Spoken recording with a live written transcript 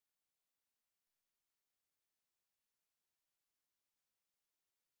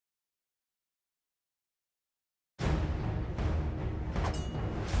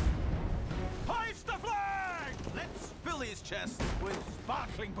his chest with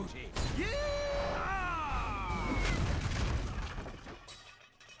sparkling booty. Yeah!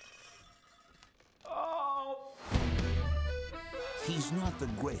 Oh! He's not the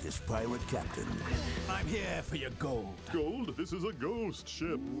greatest pirate captain. I'm here for your gold. Gold? This is a ghost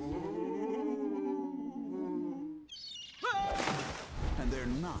ship. And they're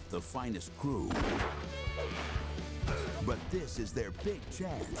not the finest crew. But this is their big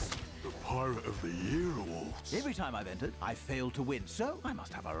chance. The Pirate of the Year awards. Every time I've entered, I've failed to win, so I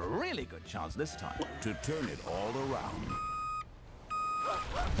must have a really good chance this time. To turn it all around.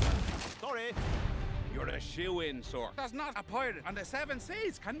 Sorry. You're a shoo-in, sir. There's not a pirate on the seven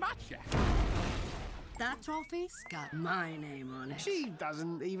seas can match you. That trophy's got my name on it. She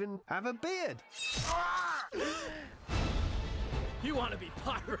doesn't even have a beard. You want to be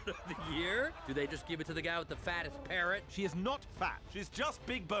Pirate of the Year? Do they just give it to the guy with the fattest parrot? She is not fat. She's just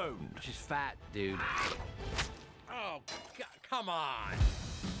big boned. She's fat, dude. Oh, God, come on.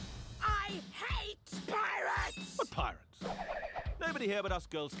 I hate pirates! What pirates? Nobody here but us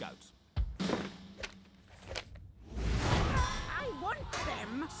Girl Scouts. I want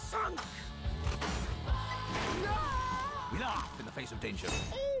them sunk! We laugh in the face of danger.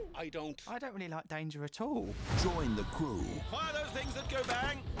 I don't. I don't really like danger at all. Join the crew. Fire those things that go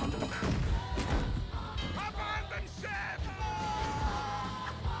bang. Abandon ship!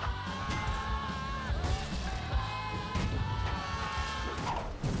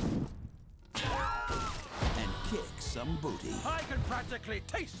 And kick some booty. I can practically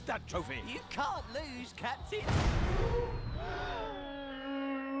taste that trophy. You can't lose, Captain.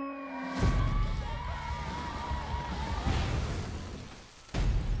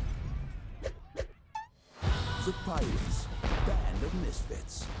 The Pirates, band of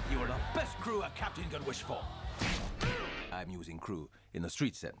misfits. You are the best crew a captain can wish for. I'm using crew in the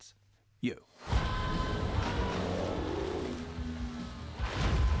street sense. You.